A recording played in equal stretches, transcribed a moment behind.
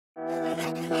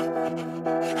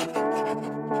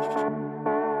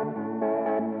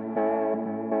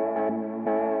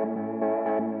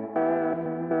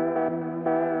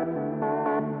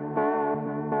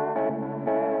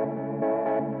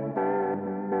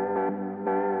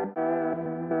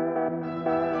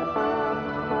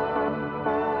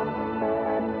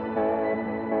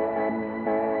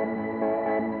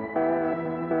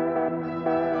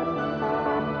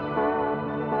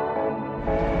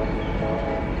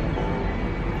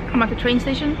I'm at the train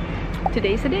station.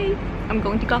 Today's the day. I'm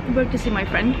going to Gothenburg to see my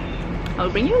friend. I'll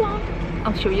bring you along.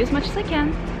 I'll show you as much as I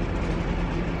can.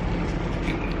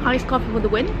 Iced coffee for the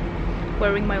win.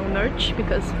 Wearing my own merch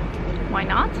because why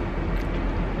not?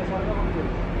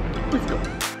 Let's go.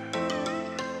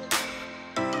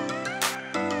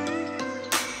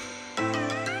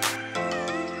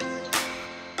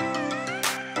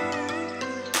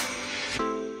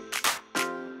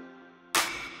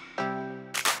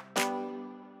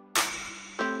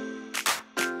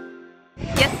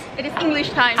 It is English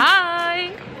time.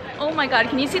 Hi! Oh my god,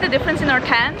 can you see the difference in our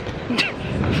tan?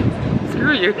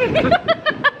 Screw you.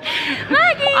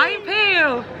 Maggie! I'm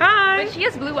pale. Hi! But she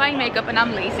has blue eye makeup and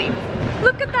I'm lazy.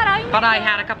 Look at that eye makeup. But I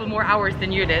had a couple more hours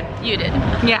than you did. You did.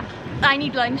 Yeah. I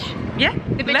need lunch. Yeah.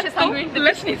 The bitch is hungry. The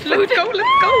bitch needs food.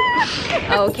 Let's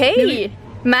go. Okay.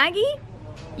 Maggie,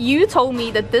 you told me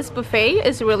that this buffet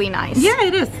is really nice. Yeah,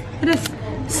 it is. It is.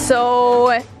 So,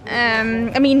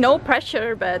 I mean, no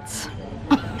pressure, but...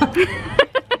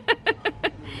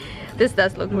 This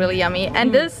does look really yummy,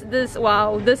 and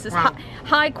wow, this is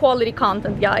high quality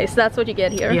content, guys. That's what you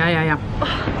get here. Yeah.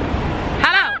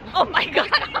 Hello! Oh my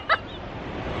god!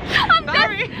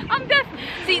 I'm deaf.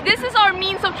 See, this is our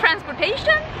means of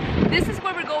transportation. This is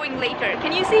where we're going later.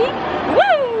 Can you see?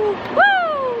 Woo!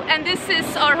 Woo! And this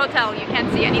is our hotel. You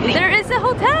can't see anything. There is a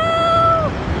hotel!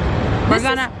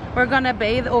 We're gonna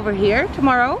bathe over here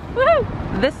tomorrow. Woo!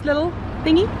 This little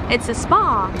thingy. It's a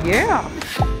spa. Yeah.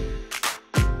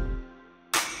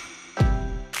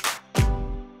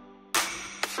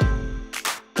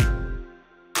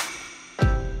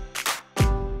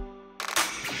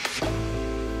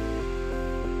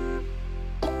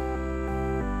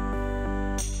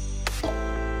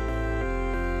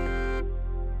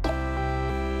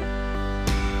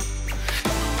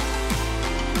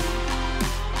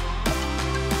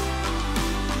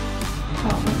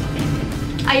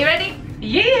 Are you ready?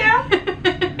 Yeah!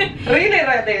 Really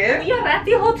ready? We are at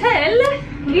the hotel.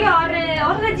 We are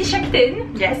already checked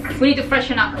in. Yes. We need to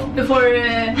freshen up before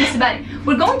Liseberg.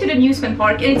 We're going to the amusement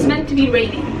park and it's meant to be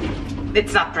raining.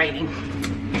 It's not raining.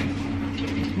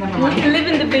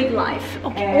 Living the big life.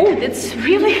 Oh, it's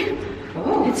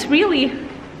really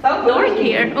dark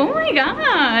here. Oh my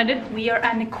god. We are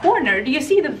in the corner. Do you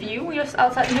see the view? We're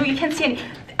outside. No, you can't see any.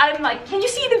 I'm like, can you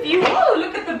see the view? Oh,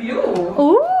 look at the view.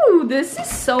 Oh, this is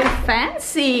so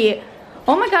fancy.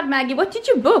 Oh my god, Maggie, what did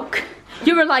you book?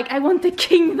 You were like, I want the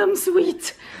kingdom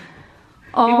suite.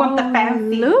 Oh, you want the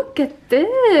fancy. Look at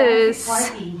this.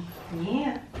 Party.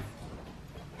 Yeah.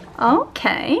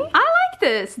 Okay, I like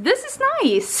this. This is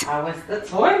nice. How is the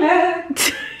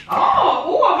toilet?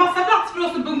 Massa plats för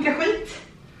oss att bunka skit.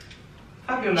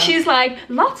 Fabulous. She's like,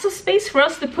 lots of space for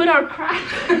us to put our crap.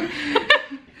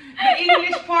 The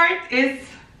English part is,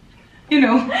 you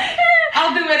know,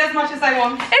 I'll do it as much as I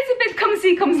want. It's a bit come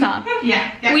see, come ça.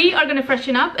 Yeah. We are gonna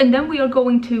freshen up and then we are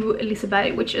going to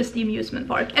Liseberg, which is the amusement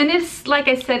park. And it's, like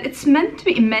I said, it's meant to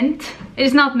be, it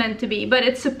is not meant to be, but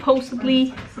it's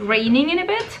supposedly raining in a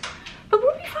bit. But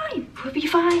we'll be fine. We'll be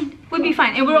fine. We'll be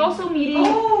fine. And we're also meeting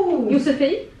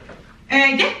Josephine.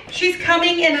 Yeah, she's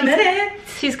coming in a minute.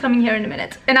 She's coming here in a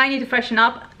minute. And I need to freshen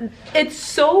up. It's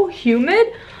so humid.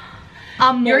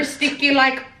 You're sticky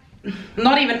like,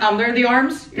 not even under the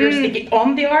arms. You're sticky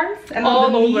on the arms. And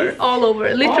all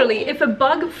over. Literally, if a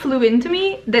bug flew into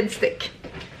me, they'd stick.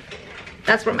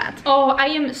 That's where I'm at. Oh, I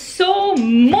am so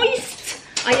moist.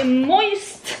 I am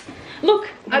moist. Look,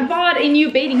 I bought a new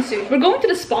bathing suit. We're going to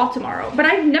the spa tomorrow, but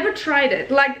I've never tried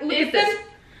it. Like, look at this.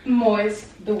 Moist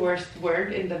the worst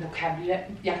word in the vocabulary?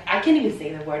 Yeah, I can't even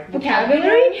say the word.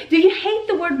 Vocabulary? Do you hate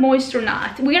the word moist or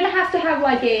not? We're gonna have to have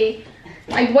like a...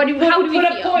 Like, how do we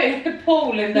feel? Put a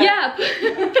poll in that. Yeah.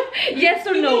 Yes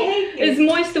or no? Is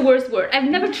moist the worst word? I've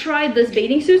never tried this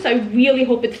bathing suit, so I really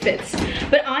hope it fits.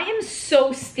 But I am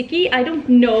so sticky, I don't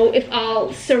know if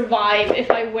I'll survive if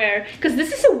I wear... Because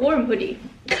this is a warm hoodie.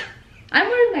 I'm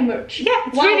wearing my merch. Yeah,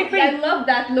 it's really pretty. I love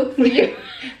that look for you.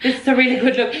 This is a really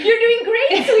good look. You're doing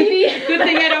great, sweetie. Good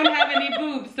thing I don't have any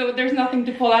boobs, so there's nothing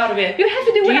to pull out of it. You have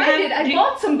to do what I did. I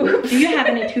bought some boobs. Do you have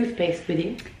any toothpaste with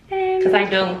you? Because I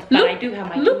don't, but I do have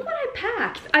my... Look what I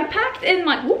packed. I packed in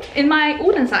my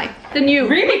Oden side, the new.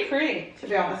 Really pretty, to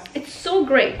be honest. It's so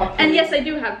great. And yes, I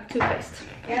do have toothpaste.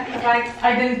 Yeah, but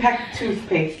I didn't pack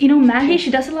toothpaste. You know, Maggie, she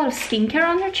does a lot of skincare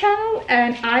on her channel,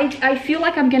 and I feel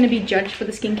like I'm gonna be judged for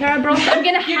the skincare I brought. So I'm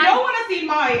gonna hide. You don't want to see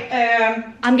my...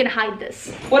 I'm gonna hide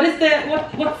this. What's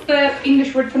the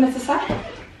English word for necessary?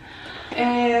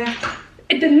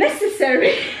 The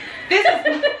necessary. This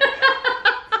is...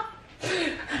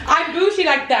 I'm bougie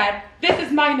like that. This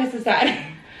is my necessary.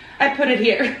 I put it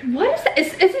here. What is that?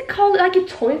 Is it called like a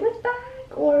toilet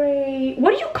bag or a...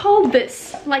 What do you call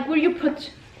this? Like where you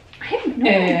put... I have no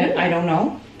idea. I don't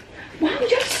know. Wow,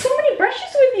 you have so many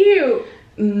brushes with you.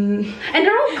 And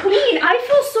they're all clean. I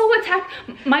feel so attacked.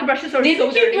 My brushes are so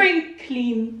dirty. Didn't you bring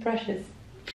clean brushes?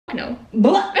 No.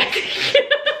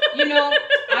 You know,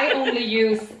 I only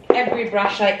use every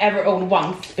brush I ever own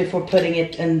once before putting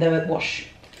it in the wash.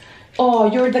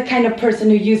 Oh, you're the kind of person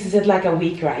who uses it like a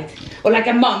week, right? Or like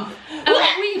a month. A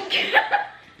week.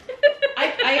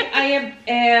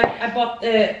 I bought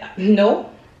no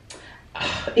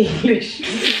English.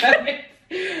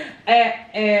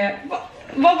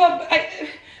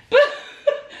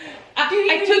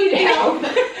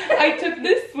 I took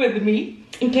this with me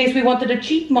in case we wanted a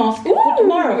cheek mask for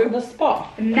tomorrow for the spa.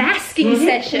 Masking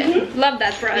session. Love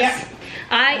that for us. Yeah.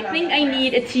 I think I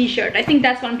need a t-shirt. I think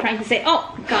that's what I'm trying to say.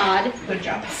 Oh God. Good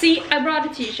job. See, I brought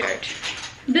a t-shirt.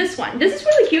 This one. This is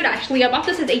really cute actually. I bought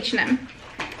this at H&M.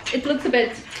 It looks a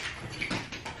bit...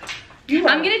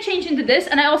 I'm gonna change into this,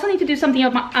 and I also need to do something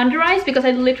with my under eyes because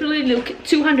I literally look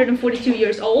 242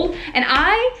 years old, and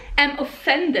I am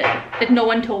offended that no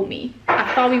one told me. I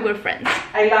thought we were friends.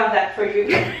 I love that for you.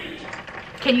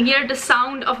 Can you hear the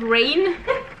sound of rain?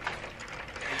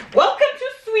 Welcome to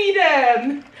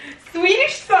Sweden!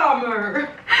 Swedish summer!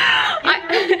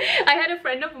 I had a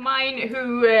friend of mine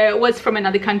who was from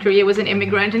another country. He was an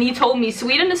immigrant, and he told me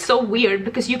Sweden is so weird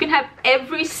because you can have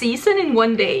every season in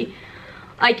one day.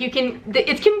 Like it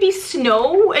can be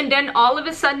snow, and then all of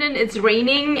a sudden it's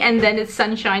raining, and then it's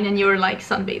sunshine and you're like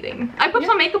sunbathing. I put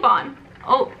some makeup on.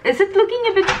 Oh, is it looking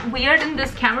a bit weird in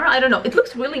this camera? I don't know. It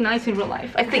looks really nice in real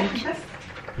life, I think.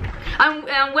 I'm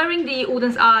wearing the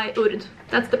Oden's Eye Oden.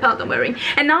 That's the palette I'm wearing.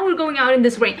 And now we're going out in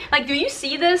this rain. Like, do you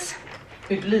see this?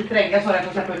 Lite regn, jag sa att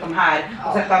jag släpper ut dem här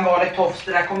och sätta en vanlig tofs,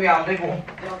 det där kommer ju aldrig gå.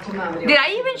 Did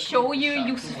I even show you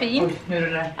Josephine? Nu är det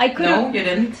där. I couldn't. No, you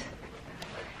didn't.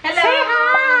 Hello! Say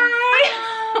hi!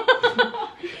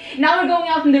 Now we're going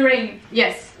out in the rain.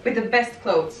 Yes, with the best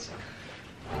clothes.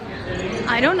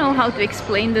 I don't know how to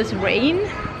explain this rain,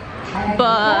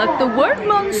 but the word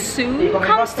monsoon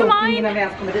comes to mind.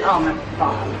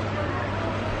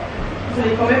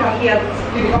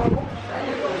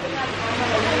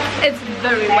 It's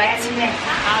very wet.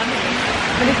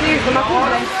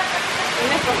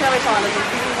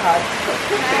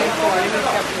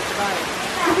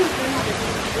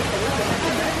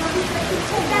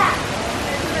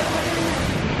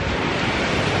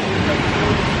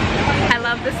 I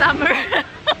love the summer.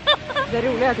 Det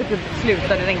roliga är att det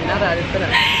slutade regna där ute.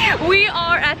 We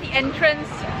are at the entrance.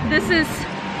 This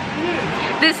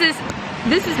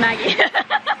is Maggie.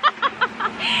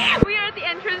 We are at the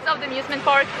entrance of the amusement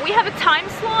park. We have a time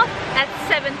slot at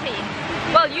 17.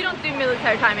 Well, you don't do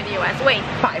military time in the US. Wait,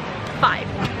 5.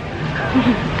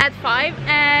 At 5,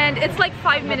 and it's like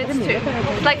 5 minutes to.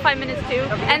 It's like 5 minutes to.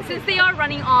 And since they are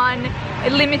running on a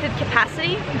limited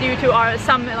capacity due to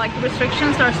some like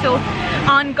restrictions that are still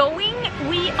ongoing,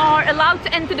 we are allowed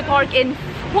to enter the park in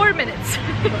 4 minutes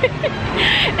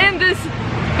in this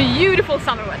beautiful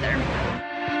summer weather.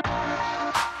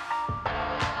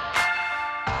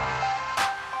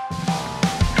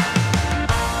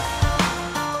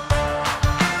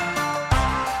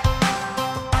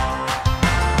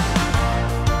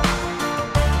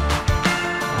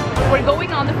 We're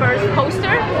going on the first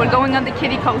coaster. We're going on the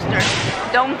kiddie coaster.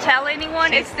 Don't tell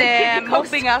anyone. It's the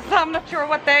mobbing us. I'm not sure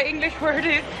what the English word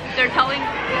is. They're telling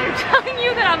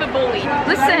you that I'm a bully.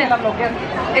 Listen,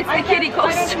 it's the kiddie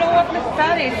coaster. I don't know what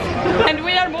that is. And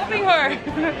we are mobbing her.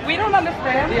 We don't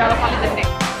understand.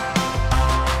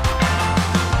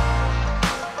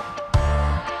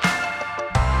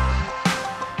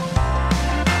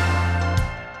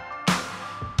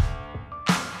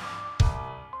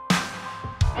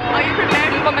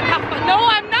 No,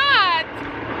 I'm not!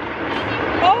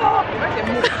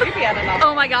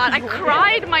 Oh my god, I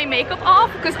cried my makeup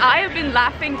off because I have been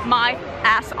laughing my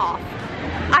ass off.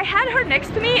 I had her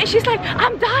next to me and she's like,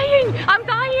 I'm dying!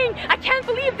 I can't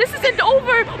believe this isn't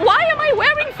over! Why am I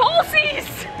wearing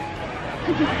falsies?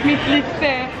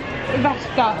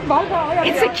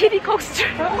 It's a kiddie coaster.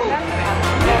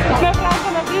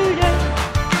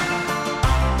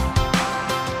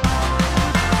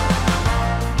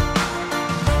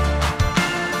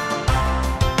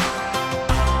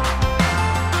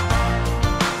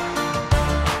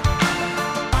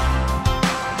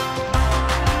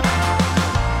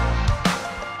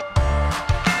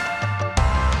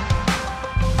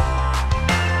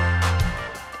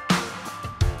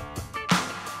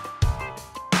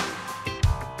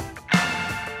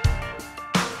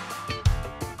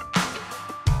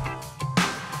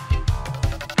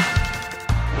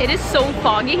 It is so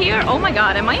foggy here. Oh my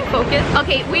god, am I in focus?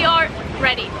 Okay, we are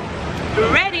ready.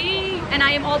 Ready! And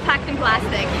I am all packed in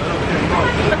plastic.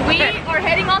 We are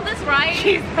heading on this ride.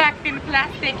 She's packed in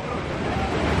plastic.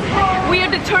 We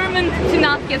are determined to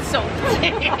not get soaked.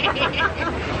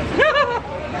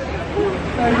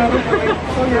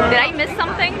 Did I miss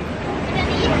something?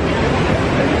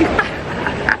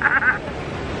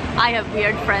 I have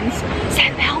weird friends.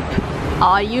 Send help!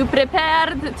 Are you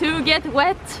prepared to get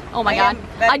wet? Oh my god,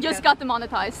 I just got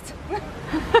demonetized.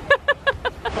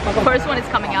 First one is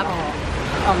coming up.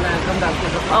 Oh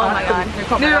my god.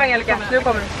 Nu Angelica, nu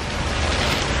kommer du.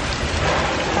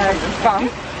 Fan,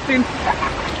 synd.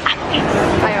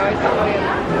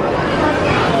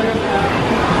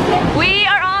 We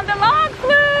are on the log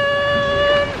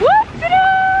flume!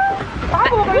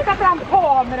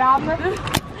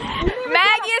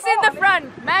 Maggie is in the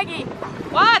front! Maggie!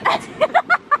 What?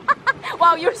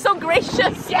 Wow, you're so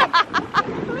gracious!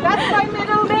 That's my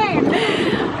middle name!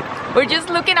 We're just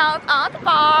looking out at the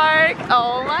park!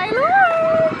 Oh my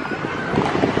lord!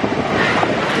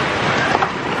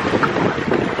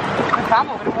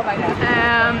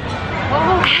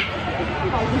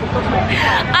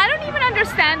 I don't even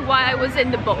understand why I was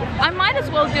in the boat. I might as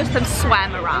well just have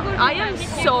swam around. I am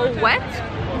so wet.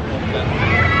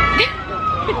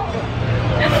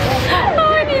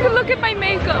 Oh, I need to look at my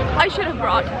makeup. I should have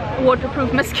brought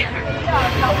waterproof mascara.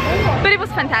 But it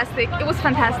was fantastic. It was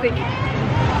fantastic.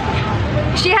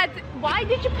 She had... Why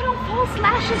did you put on false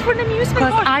lashes for the amusement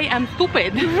park? Because I am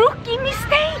stupid. Rookie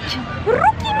mistake!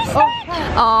 Rookie mistake!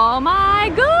 Oh my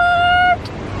god!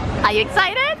 Are you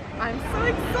excited? I'm so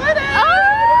excited!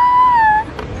 Ah!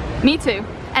 Me too.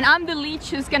 And I'm the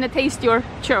leech who's gonna taste your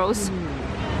churros.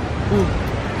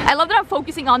 I love that I'm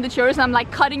focusing on the churros and I'm like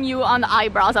cutting you on the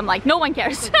eyebrows. I'm like, no one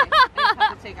cares. I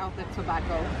have to take out the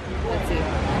tobacco. Let's see.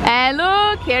 And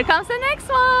look, here comes the next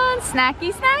one.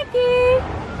 Snacky, snacky.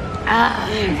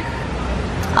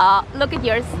 Look at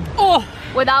yours. Oh!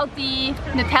 Without the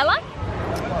Nutella?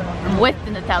 With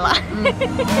the Nutella.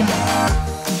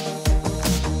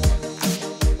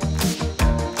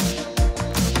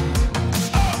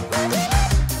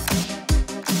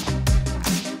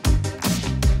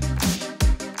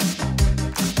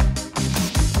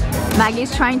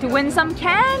 Maggie's trying to win some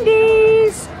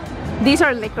candies. These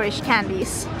are licorice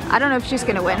candies. I don't know if she's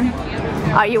gonna win.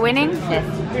 Are you winning? Yes.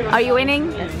 Are you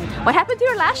winning? Yes. What happened to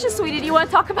your lashes, sweetie? Do you want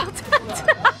to talk about that?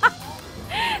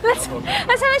 let's have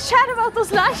a chat about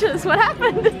those lashes. What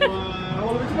happened?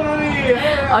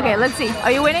 Okay, let's see.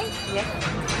 Are you winning? Yes.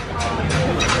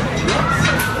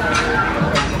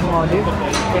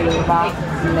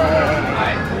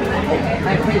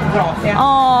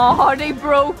 Oh, are they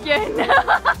broken?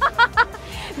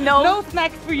 No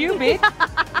snacks for you, bitch.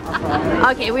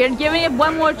 Okay, we're giving it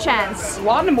one more chance.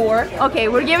 One more? Okay,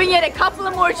 we're giving it a couple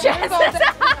of more chances.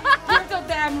 You're so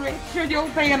damn rich. You'll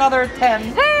pay another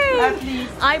 10. Hey! At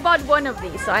least. I bought one of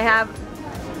these, so I have...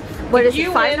 What is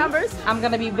it, 5 numbers? I'm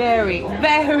gonna be very,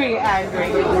 very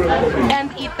angry.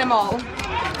 And eat them all.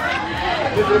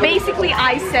 Basically,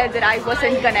 I said that I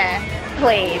wasn't gonna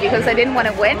play because I didn't want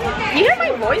to win. You hear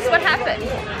my voice? What happened?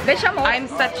 I'm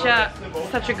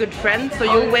such a good friend, so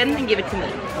you'll win and give it to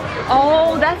me.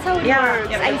 Oh, that's how it works.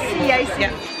 Yeah. I see, I see.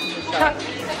 Yeah.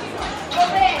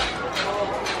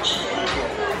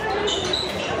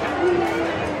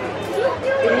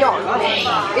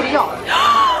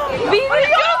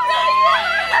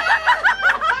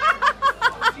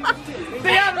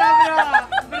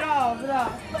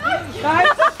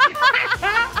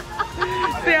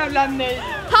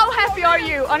 How happy are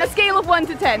you on a scale of 1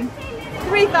 to 10?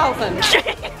 3,000.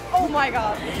 Oh my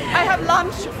god. I have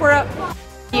lunch for a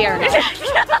year.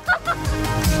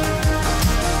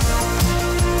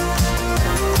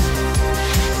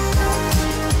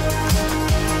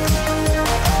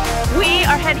 We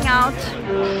are heading out.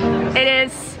 It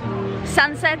is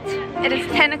sunset. It is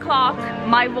 10 o'clock.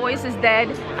 My voice is dead.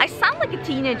 I sound like a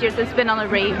teenager that's been on a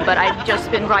rave, but I've just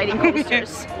been riding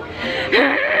coasters.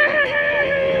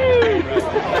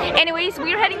 Anyways,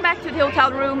 we're heading back to the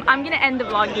hotel room. I'm gonna end the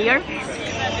vlog here.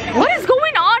 What is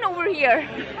going on over here?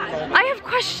 I have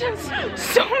questions,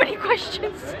 so many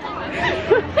questions.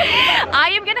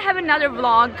 I am gonna have another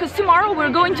vlog because tomorrow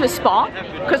we're going to a spa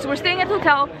because we're staying at the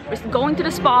hotel, we're going to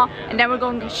the spa, and then we're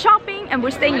going shopping, and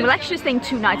we're actually staying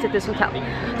 2 nights at this hotel.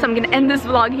 So I'm gonna end this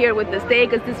vlog here with this day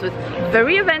because this was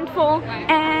very eventful,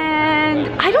 and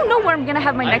I don't know where I'm gonna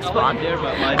have my next vlog.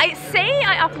 I say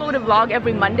I upload a vlog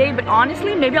every Monday, but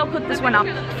honestly maybe I'll put this one up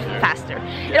faster.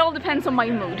 It all depends on my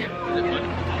mood.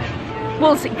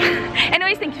 We'll see.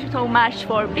 Anyways, thank you so much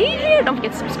for being here. Don't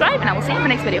forget to subscribe, and I will see you in the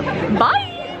next video. Bye!